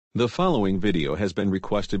The following video has been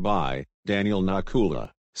requested by Daniel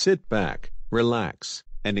Nakula. Sit back, relax,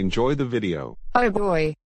 and enjoy the video. Oh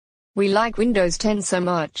boy. We like Windows 10 so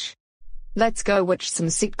much. Let's go watch some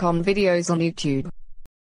sitcom videos on YouTube.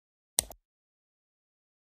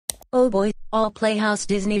 Oh boy, all Playhouse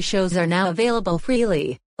Disney shows are now available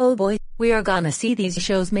freely. Oh boy, we are gonna see these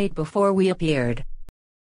shows made before we appeared.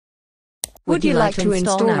 Would you like to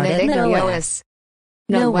install Narde Edna OS?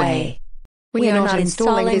 No way. We are not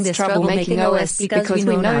installing this troublemaking OS because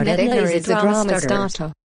we know that Edna is a drama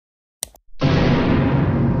starter.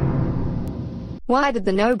 Why did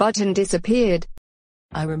the no button disappeared?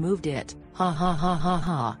 I removed it. Ha ha ha ha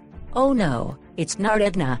ha. Oh no, it's Narde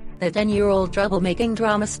Edna, the 10-year-old troublemaking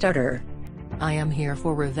drama starter. I am here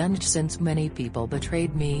for revenge since many people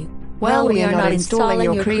betrayed me. Well, we are not installing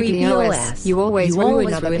your creepy OS. You always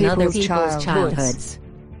ruin other people's childhoods.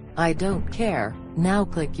 I don't care. Now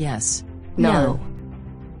click yes. No.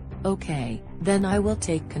 Okay, then I will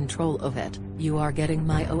take control of it. You are getting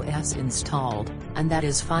my OS installed, and that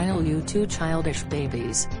is final, you two childish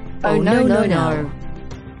babies. Oh no.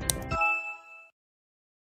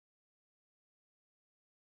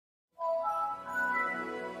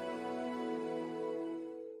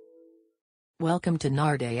 Welcome to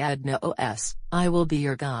Narde Edna OS. I will be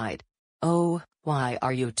your guide. Oh, why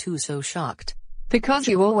are you two so shocked? Because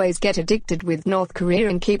you always get addicted with North Korea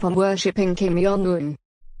and keep on worshipping Kim Jong-un.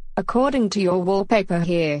 According to your wallpaper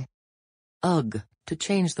here. Ugh, to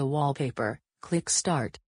change the wallpaper, click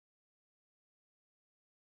start.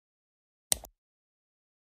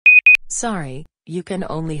 Sorry, you can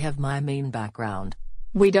only have my main background.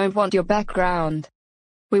 We don't want your background.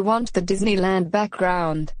 We want the Disneyland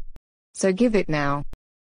background. So give it now.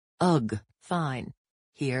 Ugh, fine.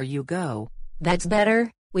 Here you go. That's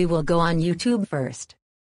better. We will go on YouTube first.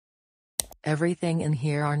 Everything in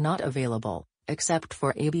here are not available, except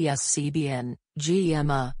for ABS-CBN,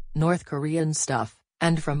 GMA, North Korean stuff,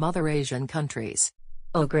 and from other Asian countries.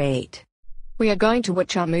 Oh great. We are going to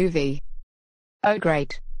watch our movie. Oh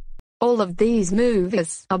great. All of these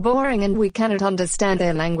movies are boring and we cannot understand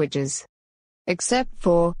their languages. Except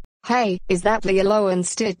for, hey, is that Lilo and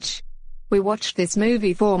Stitch? We watched this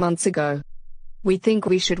movie 4 months ago. We think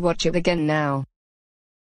we should watch it again now.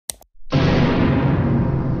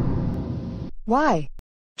 Why?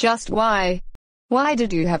 Just why? Why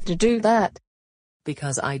did you have to do that?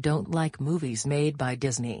 Because I don't like movies made by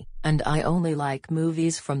Disney, and I only like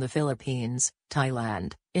movies from the Philippines,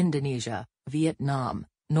 Thailand, Indonesia, Vietnam,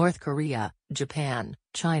 North Korea, Japan,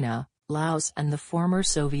 China, Laos and the former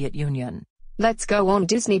Soviet Union. Let's go on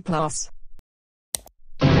Disney Plus.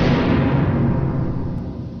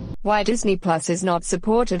 Why Disney Plus is not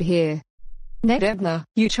supported here? Narde Edna,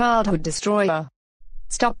 you childhood destroyer.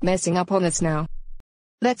 Stop messing up on us now.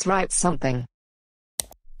 Let's write something.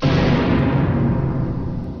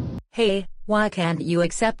 Hey, why can't you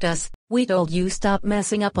accept us? We told you stop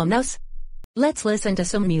messing up on us. Let's listen to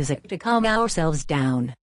some music to calm ourselves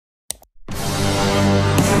down.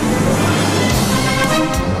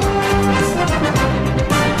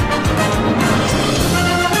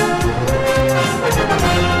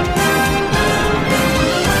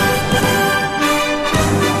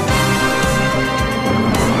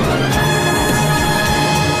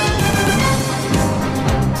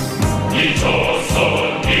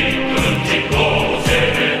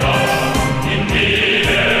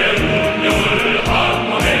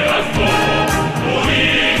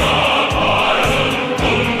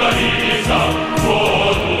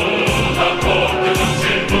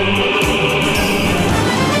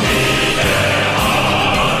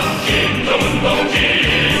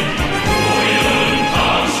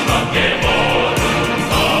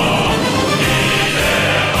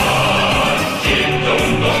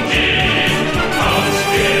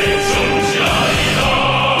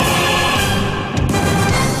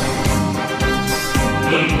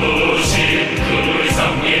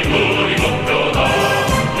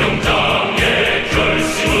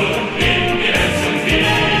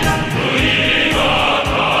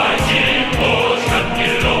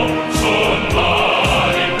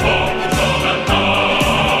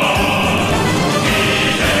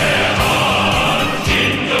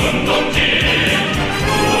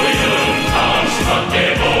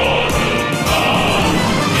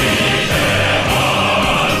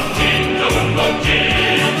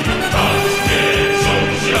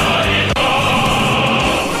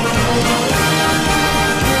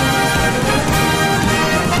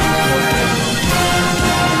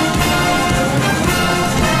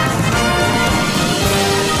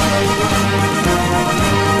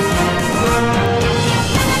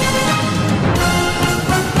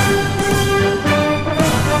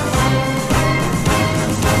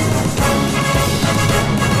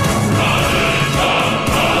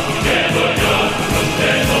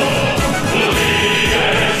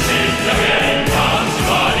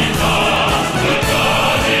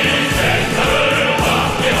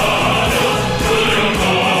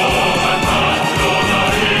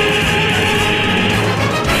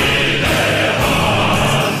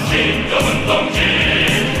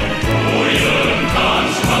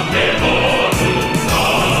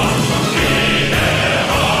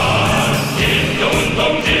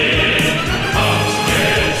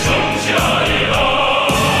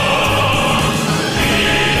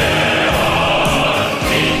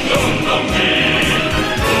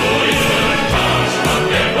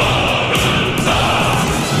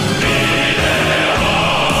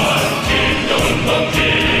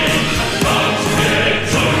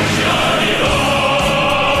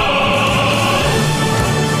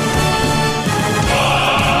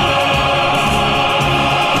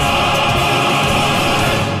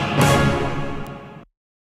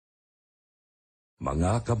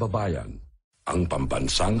 Mga kababayan, ang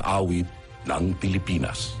pambansang awit ng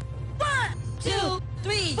Pilipinas. 1, 2,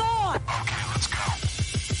 3, 4. Okay, let's go.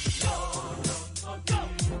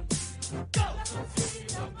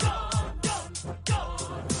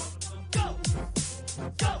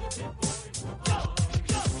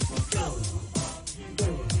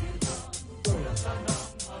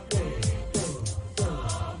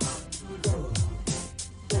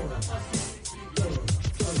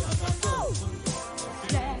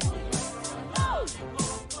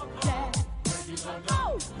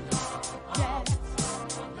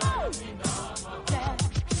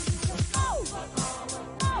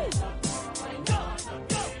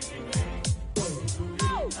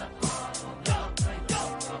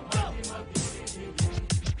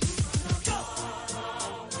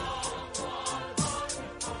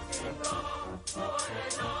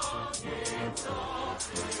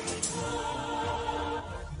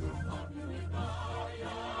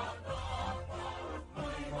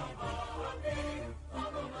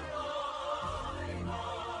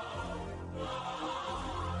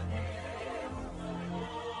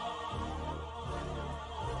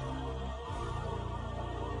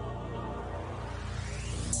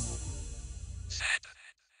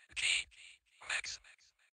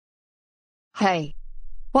 Hey.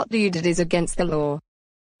 What you did is against the law.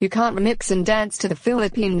 You can't remix and dance to the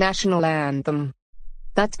Philippine national anthem.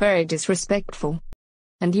 That's very disrespectful.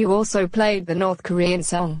 And you also played the North Korean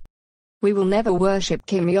song. We will never worship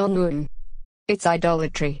Kim Jong-un. It's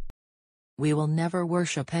idolatry. We will never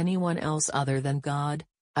worship anyone else other than God.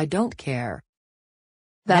 I don't care.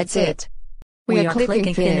 That's it. We are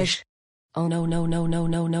clicking finish. Oh no no no no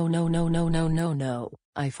no no no no no no no no.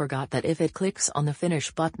 I forgot that if it clicks on the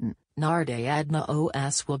finish button, Narde Edna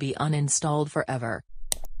OS will be uninstalled forever.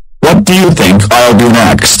 What do you think I'll do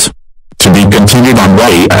next? To be continued on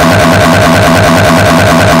Way.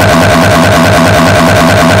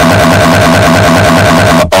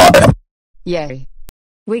 Yay.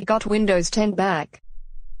 We got Windows 10 back.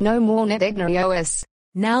 No more Narde Edna OS.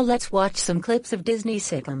 Now let's watch some clips of Disney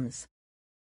sitcoms.